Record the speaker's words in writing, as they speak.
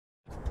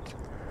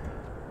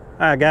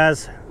Alright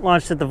guys,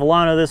 launched at the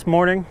Volano this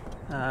morning.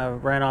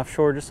 Ran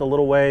offshore just a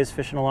little ways,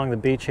 fishing along the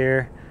beach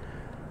here.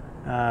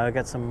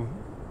 Got some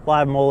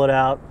live mullet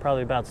out,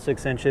 probably about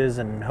 6 inches,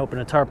 and hoping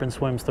a tarpon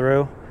swims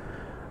through.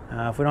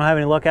 If we don't have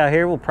any luck out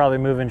here, we'll probably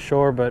move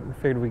inshore, but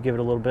figured we'd give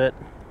it a little bit.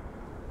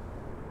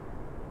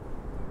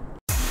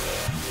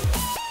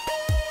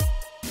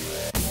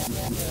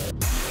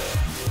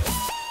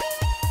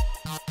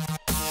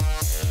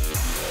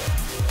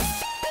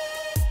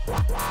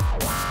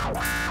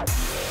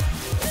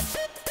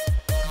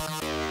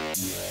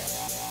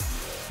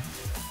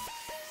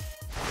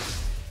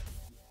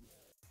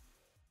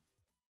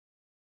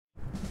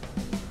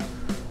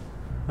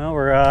 Well,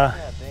 we're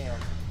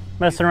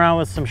messing around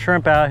with some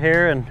shrimp out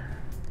here and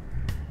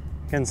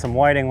getting some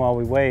whiting while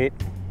we wait.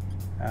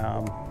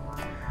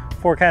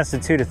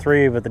 Forecasted 2 to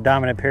 3, but the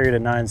dominant period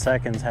of 9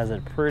 seconds has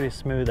it pretty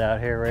smooth out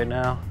here right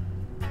now.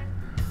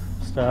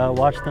 Just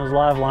watching those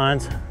live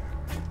lines.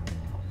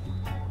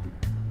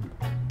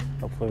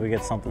 Hopefully we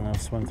get something that'll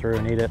swim through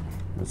and eat it.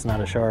 It's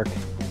not a shark.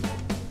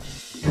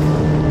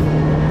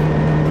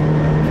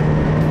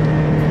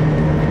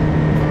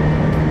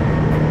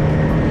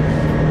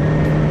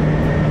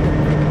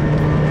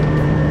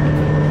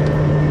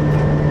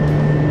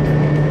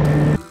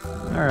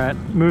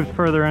 Moved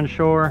further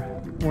inshore.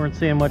 Weren't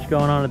seeing much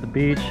going on at the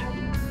beach.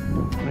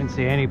 Didn't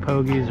see any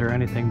pogies or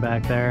anything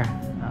back there.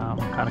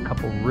 Caught a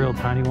couple real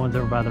tiny ones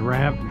over by the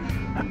ramp.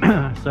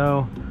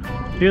 So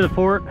near the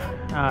fort,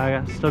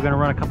 still gonna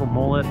run a couple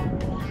mullet,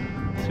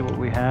 see what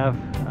we have.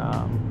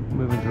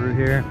 Moving through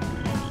here.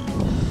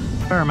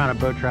 Fair amount of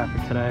boat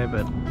traffic today,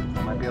 but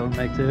might be able to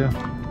make do.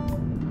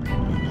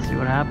 See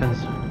what happens.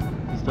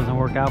 If this doesn't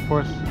work out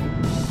for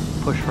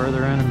us, push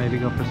further in and maybe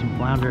go for some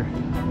flounder.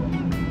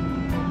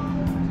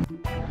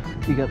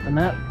 You got the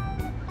net?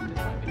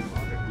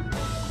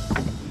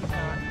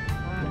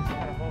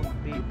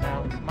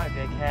 Might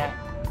be a cat.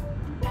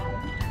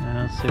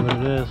 Yeah, let's see what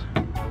it is.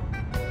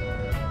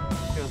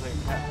 Feels like a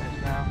catfish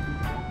now.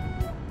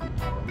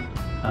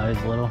 Oh,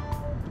 he's little.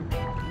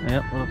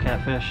 Yep, little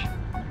catfish.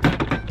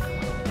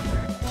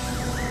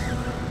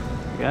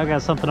 Yeah, I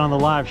got something on the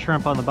live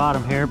shrimp on the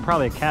bottom here.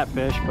 Probably a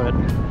catfish, but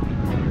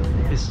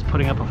this is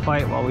putting up a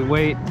fight while we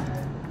wait.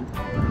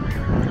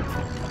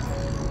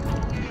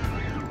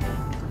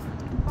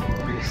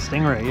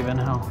 Stingray even,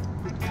 how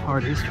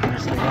hard he's trying to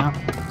stay down.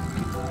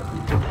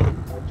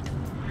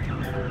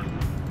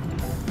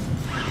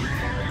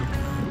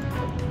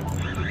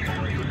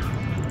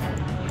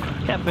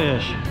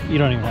 Catfish. You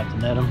don't even have to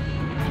net them.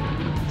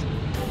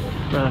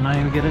 Rather not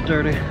even get it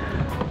dirty.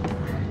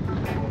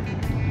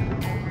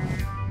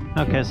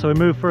 Okay, so we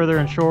moved further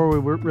inshore. We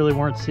really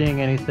weren't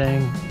seeing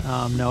anything.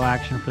 No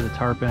action for the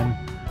tarpon.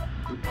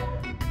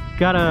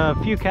 Got a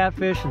few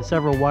catfish and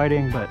several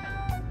whiting, but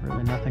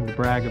really nothing to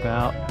brag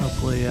about.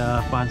 Hopefully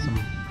find some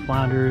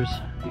flounders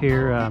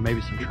here,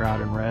 maybe some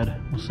trout in red.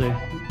 We'll see.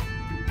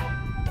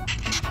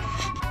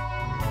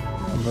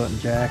 I'm voting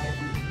Jack.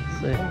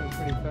 Let's see. That was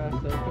pretty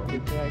fast though. Could be a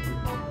jack.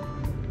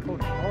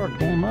 Pulled hard.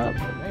 Pull him up.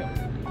 Damn.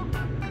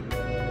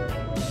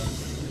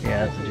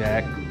 Yeah, that's a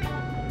jack.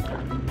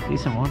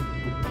 Decent one.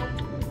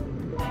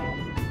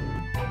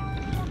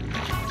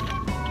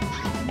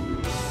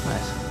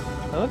 Nice.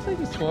 That looks like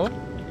he's 12.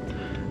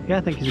 Yeah,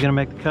 I think he's gonna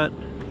make the cut.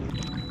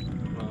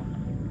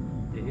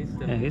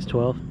 Yeah, he's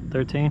 12,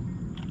 13.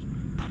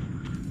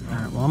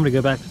 Alright, well I'm gonna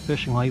go back to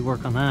fishing while you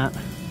work on that.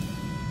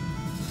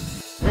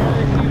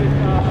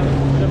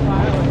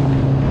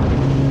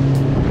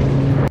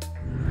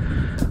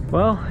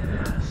 Well,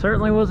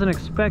 certainly wasn't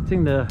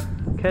expecting to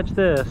catch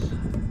this.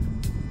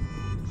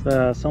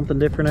 It's something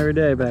different every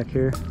day back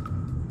here.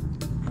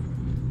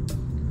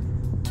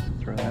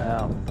 Throw that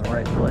out in the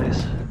right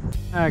place.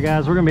 Alright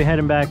guys, we're gonna be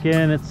heading back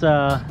in. It's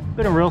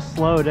been a real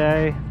slow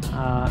day.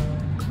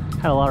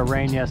 Had a lot of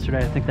rain yesterday.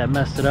 I think that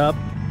messed it up.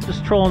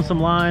 Just trolling some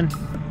line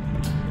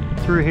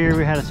through here.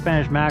 We had a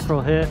Spanish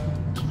mackerel hit.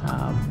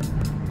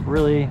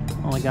 Really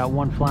only got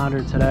one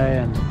flounder today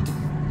and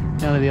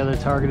none of the other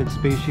targeted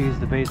species.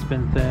 The bait's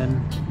been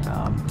thin.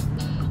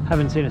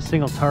 Haven't seen a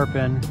single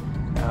tarpon.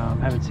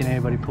 Haven't seen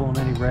anybody pulling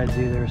any reds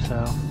either.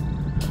 So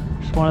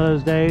just one of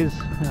those days.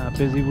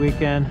 Busy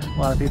weekend. A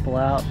lot of people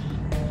out.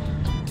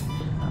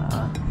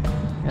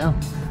 Yeah.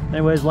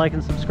 Anyways, like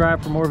and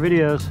subscribe for more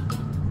videos.